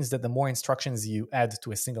that means that the more instructions you add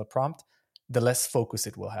to a single prompt, the less focus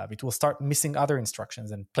it will have. It will start missing other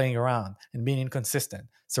instructions and playing around and being inconsistent.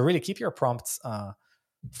 So really keep your prompts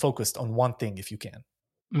focused on one thing if you can.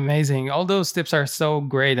 Amazing. All those tips are so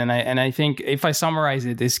great, and I think if I summarize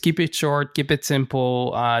it, is keep it short, keep it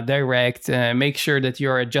simple, direct. Make sure that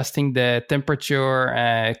you're adjusting the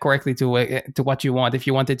temperature correctly to what you want. If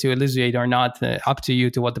you want it to elucidate or not, up to you,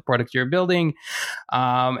 to what the product you're building,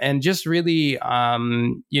 and just really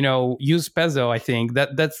use Pezzo. I think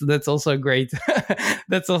that's also a great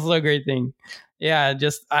that's also a great thing. Yeah,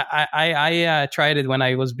 just I tried it when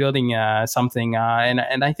I was building something,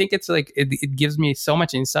 and I think it's like it gives me so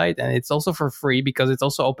much insight, and it's also for free because it's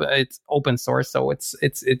also open source, so it's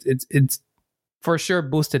for sure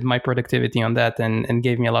boosted my productivity on that and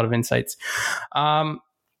gave me a lot of insights.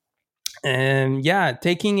 And yeah,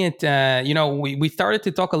 taking it, we started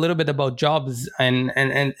to talk a little bit about jobs, and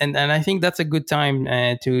I think that's a good time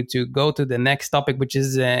to go to the next topic, which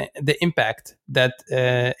is the impact that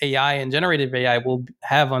AI and generative AI will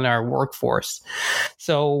have on our workforce.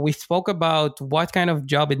 So we spoke about what kind of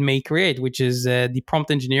job it may create, which is the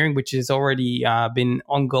prompt engineering, which has already been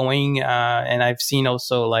ongoing, and I've seen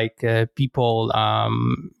also like people,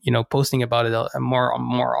 posting about it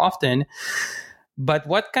more often. But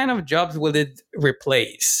what kind of jobs will it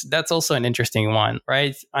replace? That's also an interesting one,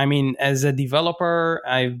 right? I mean, as a developer,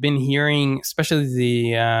 I've been hearing,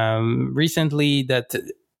 especially recently, that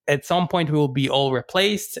at some point we will be all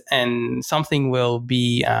replaced and something will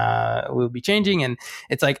be changing. And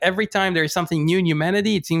it's like every time there's something new in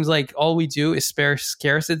humanity, it seems like all we do is spare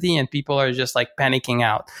scarcity, and people are just like panicking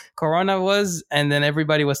out. Corona was, and then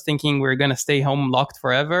everybody was thinking we're going to stay home locked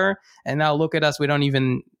forever. And now look at us, we don't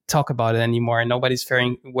even talk about it anymore, and nobody's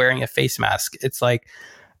wearing a face mask. It's like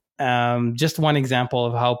just one example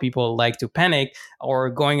of how people like to panic, or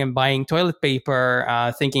going and buying toilet paper,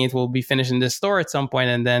 thinking it will be finished in the store at some point,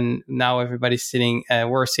 and then now everybody's sitting,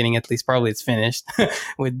 we're sitting, at least probably it's finished,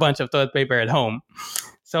 with a bunch of toilet paper at home.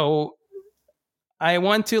 So I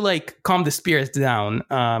want to like calm the spirits down,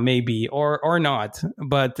 maybe, or not.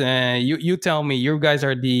 But you tell me. You guys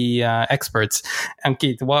are the experts.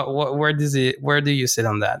 Ankit, where do you sit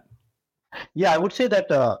on that? Yeah, I would say that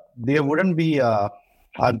there wouldn't be a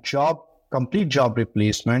complete job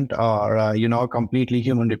replacement, or completely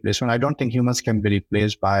human replacement. I don't think humans can be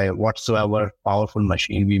replaced by whatsoever powerful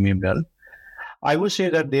machine we may build. I would say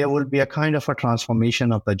that there will be a kind of a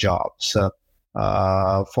transformation of the jobs,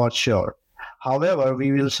 for sure. However,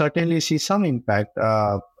 we will certainly see some impact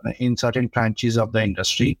in certain branches of the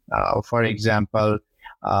industry. For example,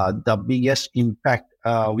 the biggest impact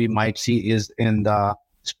we might see is in the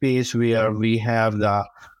space where we have the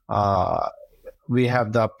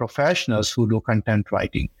professionals who do content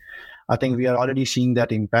writing. I think we are already seeing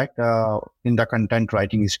that impact in the content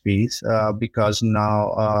writing space, because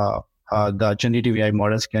now the generative AI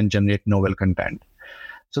models can generate novel content.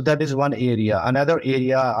 So that is one area. Another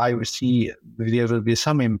area I would see there will be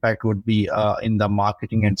some impact would be in the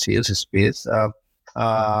marketing and sales space,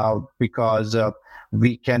 because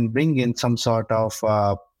we can bring in some sort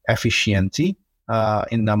of efficiency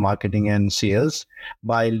in the marketing and sales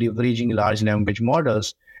by leveraging large language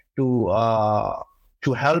models to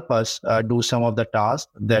help us do some of the tasks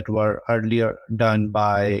that were earlier done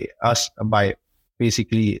by us, by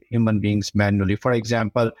basically human beings manually. For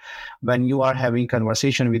example, when you are having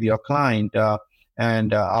conversation with your client,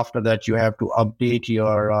 and after that you have to update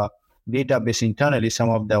your database internally,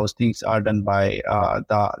 some of those things are done by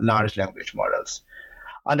the large language models.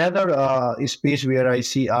 Another space where I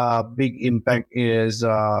see a big impact is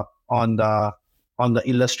on the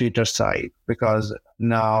illustrator side, because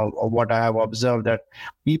now what I have observed that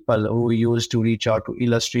people who used to reach out to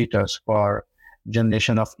illustrators for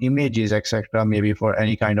generation of images, etc., maybe for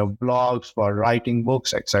any kind of blogs, for writing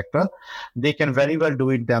books, etc., they can very well do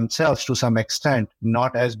it themselves to some extent,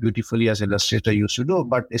 not as beautifully as Illustrator used to do,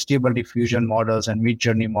 but Stable Diffusion models and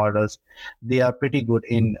Midjourney models, they are pretty good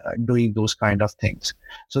in doing those kind of things.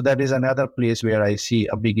 So that is another place where I see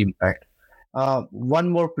a big impact. One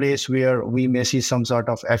more place where we may see some sort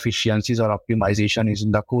of efficiencies or optimization is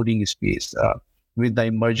in the coding space, with the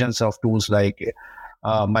emergence of tools like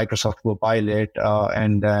Microsoft Copilot,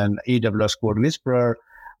 and then AWS Code Whisperer.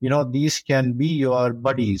 These can be your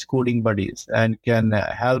buddies, coding buddies, and can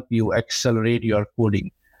help you accelerate your coding.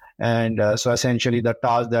 And so essentially the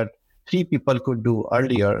task that three people could do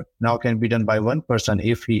earlier now can be done by one person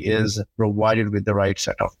if he is provided with the right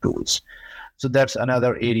set of tools. So that's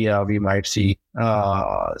another area we might see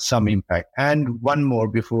some impact. And one more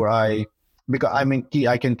before because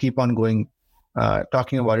I can keep on going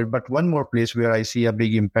talking about it, but one more place where I see a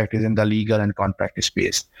big impact is in the legal and contract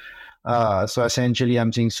space. So essentially,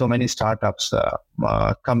 I'm seeing so many startups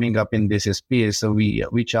coming up in this space,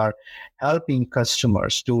 which are helping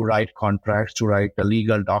customers to write contracts, to write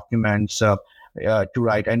legal documents, to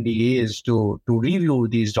write NDAs, to review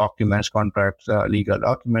these documents, contracts, legal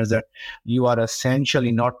documents. That you are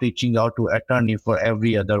essentially not reaching out to attorney for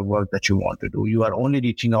every other work that you want to do. You are only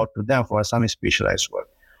reaching out to them for some specialized work.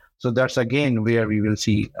 So that's again where we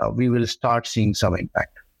will start seeing some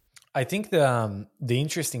impact. I think the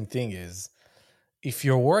interesting thing is if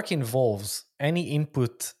your work involves any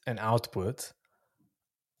input and output,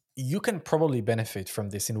 you can probably benefit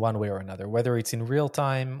from this in one way or another, whether it's in real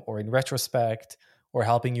time or in retrospect or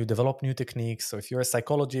helping you develop new techniques. So if you're a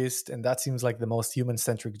psychologist and that seems like the most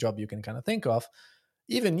human-centric job you can kind of think of,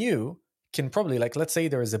 even you can probably, like, let's say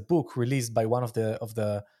there is a book released by one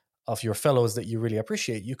of your fellows that you really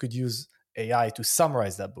appreciate, you could use AI to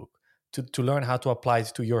summarize that book to learn how to apply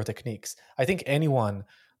it to your techniques. I think anyone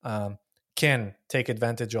can take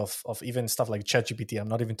advantage of even stuff like ChatGPT. I'm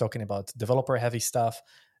not even talking about developer heavy stuff.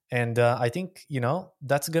 And I think,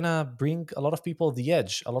 that's going to bring a lot of people the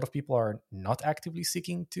edge. A lot of people are not actively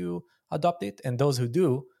seeking to adopt it. And those who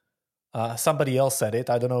do, somebody else said it.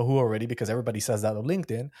 I don't know who already, because everybody says that on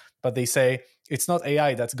LinkedIn. But they say it's not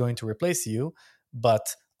AI that's going to replace you,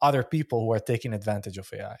 but other people who are taking advantage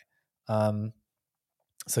of AI.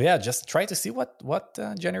 So yeah, just try to see what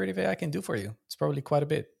generative AI can do for you. It's probably quite a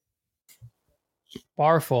bit.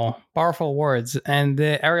 Powerful words. And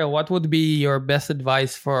Ariel, what would be your best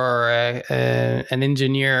advice for an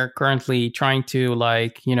engineer currently trying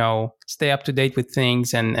to stay up to date with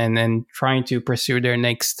things and trying to pursue their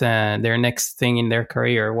next thing in their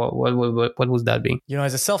career? What would that be?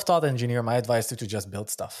 As a self-taught engineer, my advice is to just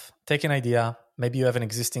build stuff. Take an idea. Maybe you have an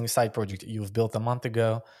existing side project you've built a month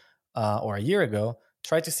ago or a year ago.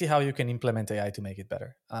 Try to see how you can implement AI to make it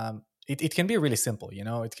better. It can be really simple,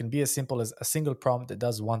 It can be as simple as a single prompt that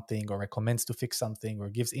does one thing or recommends to fix something or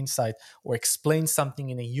gives insight or explains something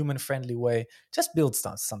in a human-friendly way. Just build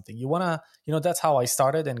something. You want to, that's how I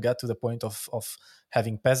started and got to the point of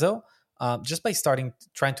having Pezzo, just by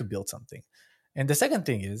trying to build something. And the second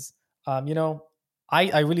thing is,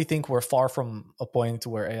 I really think we're far from a point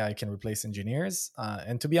where AI can replace engineers.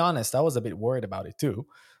 And to be honest, I was a bit worried about it too,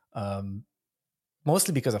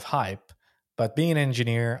 mostly because of hype. But being an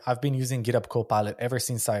engineer, I've been using GitHub Copilot ever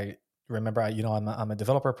since I remember. I'm a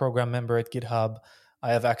developer program member at GitHub.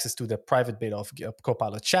 I have access to the private beta of GitHub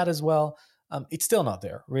Copilot chat as well. It's still not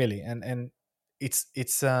there really, and it's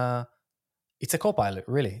a Copilot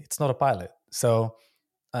really. It's not a pilot. So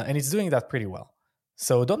and it's doing that pretty well.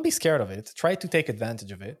 So don't be scared of it. Try to take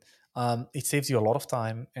advantage of it. It saves you a lot of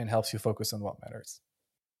time and helps you focus on what matters.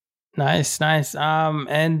 Nice.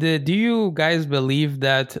 And do you guys believe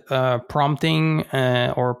that prompting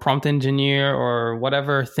or prompt engineer or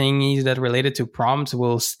whatever thing is that related to prompts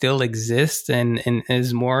will still exist and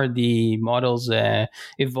as more the models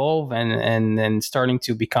evolve and starting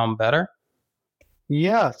to become better?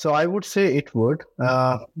 Yeah, so I would say it would,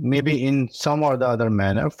 maybe in some or the other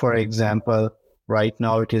manner. For example, right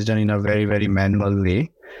now it is done in a very, very manual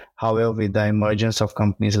way. However, with the emergence of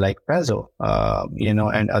companies like Pezzo,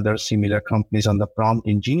 and other similar companies on the prompt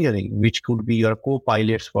engineering, which could be your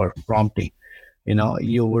co-pilots for prompting,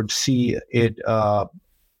 you would see it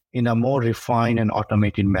in a more refined and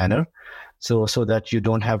automated manner. So that you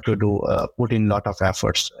don't have to put in a lot of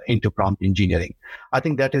efforts into prompt engineering. I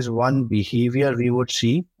think that is one behavior we would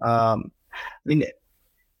see.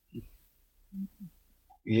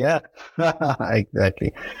 Yeah,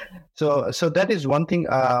 exactly. So that is one thing.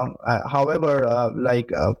 However,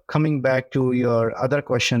 coming back to your other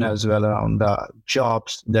question as well around the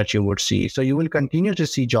jobs that you would see. So you will continue to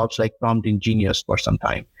see jobs like prompt engineers for some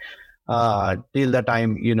time. Till the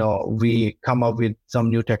time we come up with some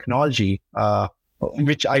new technology,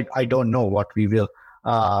 which I don't know what we will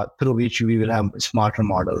through which we will have smarter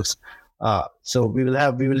models. So we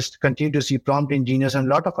will continue to see prompt engineers and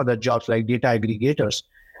a lot of other jobs like data aggregators.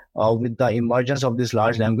 With the emergence of these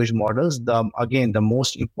large language models, the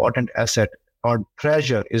most important asset or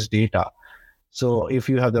treasure is data. So if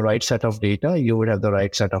you have the right set of data, you would have the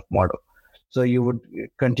right set of model. So you would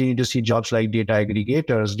continue to see jobs like data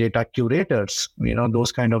aggregators, data curators.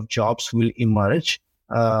 Those kind of jobs will emerge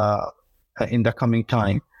in the coming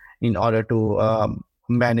time in order to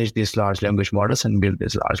manage these large language models and build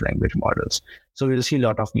these large language models. So we'll see a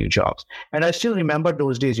lot of new jobs. And I still remember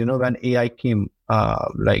those days, when AI came,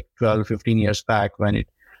 like 12, 15 years back, when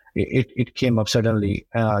it came up suddenly,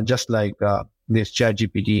 just like this chat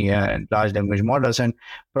GPT and large language models. And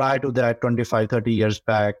prior to that, 25, 30 years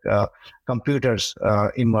back, computers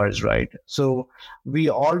emerged, right? So we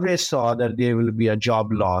always saw that there will be a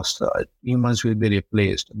job loss. Humans will be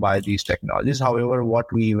replaced by these technologies. However,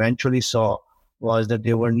 what we eventually saw was that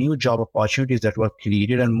there were new job opportunities that were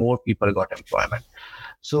created and more people got employment.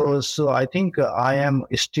 So I think I am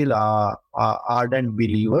still a ardent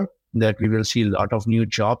believer that we will see a lot of new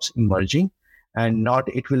jobs emerging, and not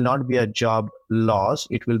it will not be a job loss,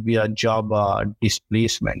 it will be a job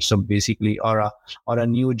displacement. So basically, or a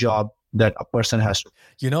new job that a person has to.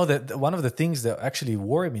 That one of the things that actually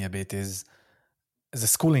worry me a bit is the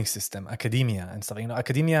schooling system, academia and stuff.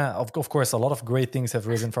 Academia, of course, a lot of great things have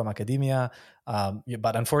risen from academia.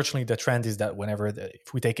 But unfortunately, the trend is that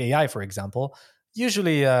if we take AI, for example,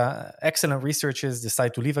 usually excellent researchers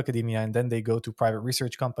decide to leave academia and then they go to private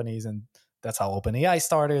research companies. And that's how OpenAI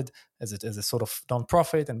started as a sort of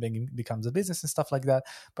nonprofit and becomes a business and stuff like that.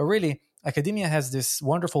 But really, academia has this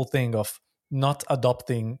wonderful thing of not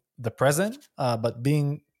adopting the present, but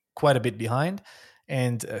being quite a bit behind.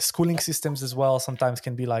 And schooling systems as well sometimes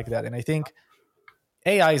can be like that. And I think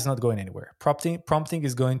AI is not going anywhere. Prompting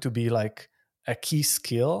is going to be like a key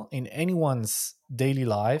skill in anyone's daily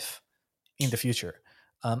life in the future.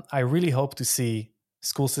 I really hope to see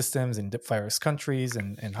school systems in various countries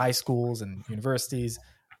and high schools and universities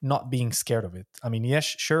not being scared of it. I mean, yes,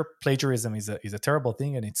 sure, plagiarism is a terrible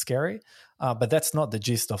thing and it's scary, but that's not the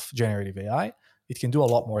gist of generative AI. It can do a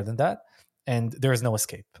lot more than that, and there is no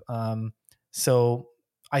escape. So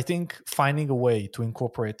I think finding a way to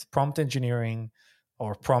incorporate prompt engineering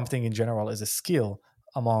or prompting in general as a skill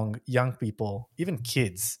among young people, even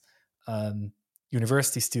kids,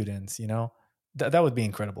 university students, that would be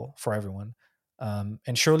incredible for everyone.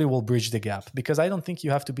 And surely will bridge the gap, because I don't think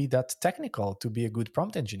you have to be that technical to be a good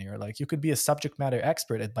prompt engineer. Like, you could be a subject matter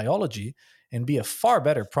expert at biology and be a far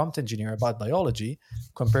better prompt engineer about biology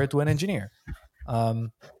compared to an engineer.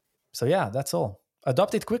 So yeah, that's all.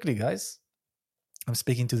 Adopt it quickly, guys. I'm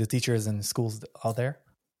speaking to the teachers and schools out there.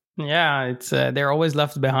 Yeah, it's they're always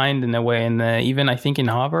left behind in a way, and even I think in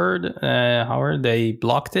Harvard they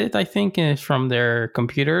blocked it. I think from their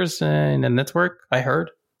computers in the network. I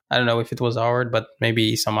heard. I don't know if it was Harvard, but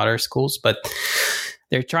maybe some other schools. But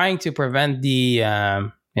they're trying to prevent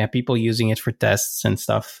the people using it for tests and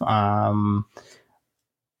stuff.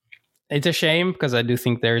 It's a shame because I do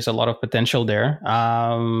think there's a lot of potential there.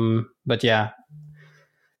 But yeah,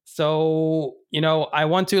 so, I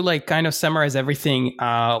want to like kind of summarize everything,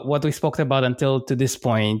 what we spoke about until to this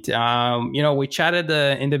point. We chatted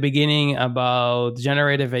in the beginning about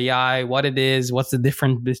generative AI, what it is, what's the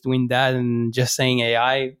difference between that and just saying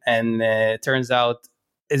AI. And it turns out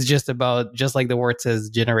it's just like the word says,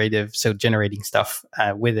 generative. So generating stuff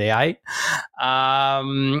with AI.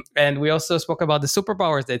 And we also spoke about the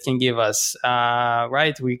superpowers that can give us,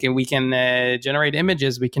 right? We can generate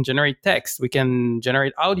images, we can generate text, we can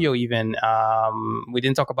generate audio even. We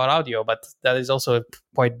didn't talk about audio, but that is also a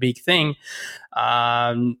quite big thing.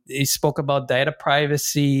 He spoke about data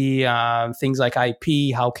privacy, things like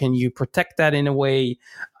IP. How can you protect that in a way?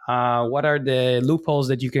 What are the loopholes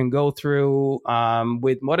that you can go through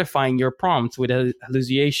with modifying your prompts with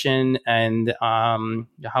hallucination, and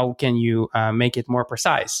how can you make it more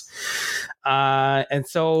precise? And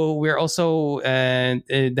so we're also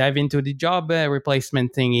dive into the job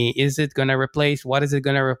replacement thingy. Is it going to replace? What is it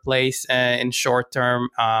going to replace in short term?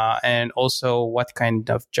 And also what kind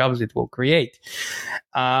of jobs it will create.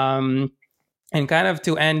 And kind of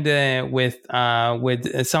to end with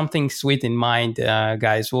something sweet in mind,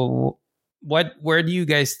 guys. Well, where do you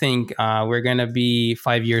guys think we're gonna be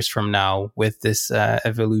 5 years from now with this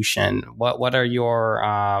evolution? What are your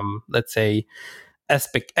let's say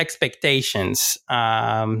expectations?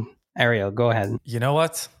 Ariel, go ahead. You know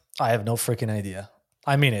what? I have no freaking idea.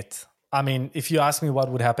 I mean it. I mean, if you ask me what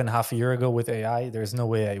would happen half a year ago with AI, there's no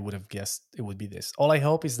way I would have guessed it would be this. All I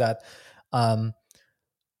hope is that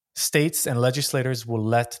states and legislators will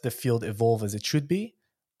let the field evolve as it should be.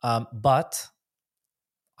 But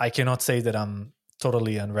I cannot say that I'm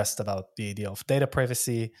totally unrest about the idea of data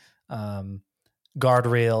privacy,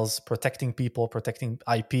 guardrails, protecting people, protecting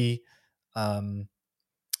IP.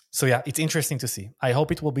 So yeah, it's interesting to see. I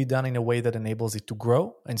hope it will be done in a way that enables it to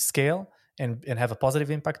grow and scale and have a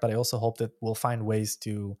positive impact. But I also hope that we'll find ways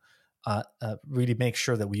to really make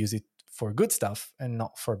sure that we use it for good stuff and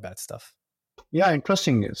not for bad stuff. Yeah,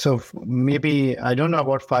 interesting. So maybe I don't know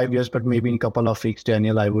about 5 years, but maybe in a couple of weeks,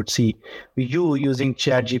 Daniel, I would see you using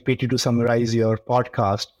ChatGPT to summarize your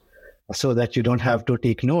podcast, so that you don't have to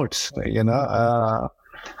take notes.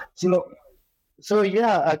 So So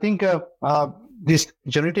yeah, I think this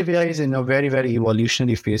generative AI is in a very, very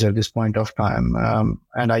evolutionary phase at this point of time,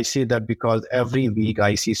 and I see that because every week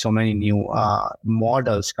I see so many new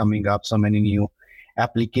models coming up, so many new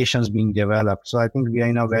applications being developed. So I think we are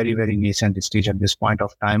in a very, very nascent stage at this point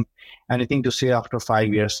of time. Anything to say after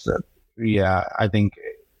 5 years? Yeah, I think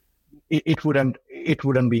it wouldn't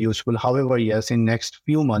be useful. However, yes, in next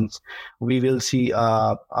few months we will see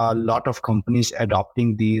a lot of companies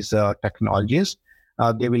adopting these technologies.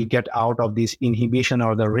 They will get out of this inhibition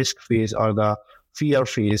or the risk phase or the fear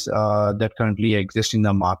phase that currently exists in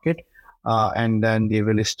the market, and then they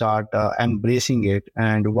will start embracing it.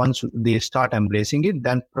 And once they start embracing it,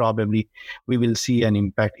 then probably we will see an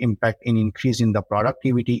impact in increasing the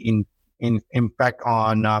productivity, in impact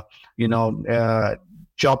on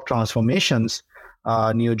job transformations,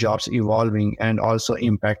 new jobs evolving, and also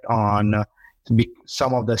impact on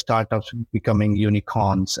some of the startups becoming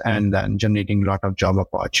unicorns and then generating a lot of job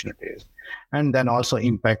opportunities. And then also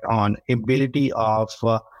impact on ability of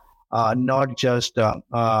not just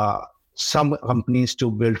some companies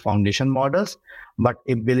to build foundation models, but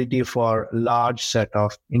ability for large set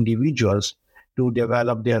of individuals to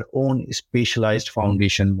develop their own specialized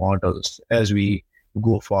foundation models as we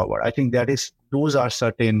go forward. I think those are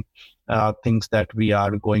certain things that we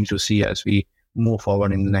are going to see as we move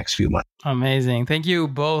forward in the next few months. Amazing. Thank you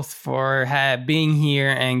both for being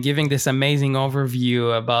here and giving this amazing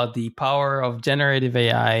overview about the power of generative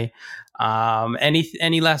AI.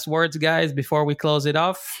 Any last words, guys, before we close it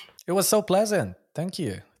off? It was so pleasant. Thank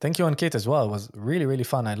you. Thank you, Ankit, as well. It was really, really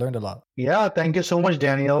fun. I learned a lot. Yeah, thank you so much,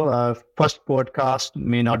 Daniel. First podcast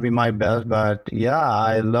may not be my best, but yeah,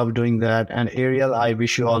 I love doing that. And Ariel, I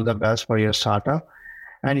wish you all the best for your startup.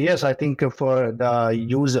 And yes, I think for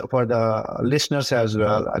the listeners as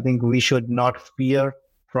well, I think we should not fear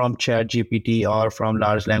from ChatGPT or from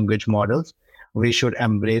large language models. We should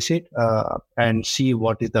embrace it and see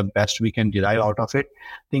what is the best we can derive out of it.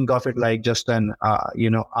 Think of it like just an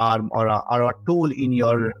arm or a tool in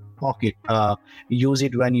your pocket. Use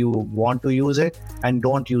it when you want to use it, and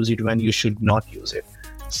don't use it when you should not use it.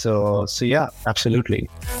 So yeah, absolutely.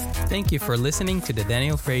 Thank you for listening to the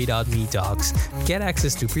DanielFrey.me talks. Get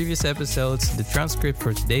access to previous episodes, the transcript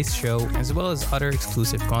for today's show, as well as other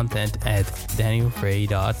exclusive content at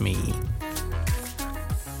DanielFrey.me.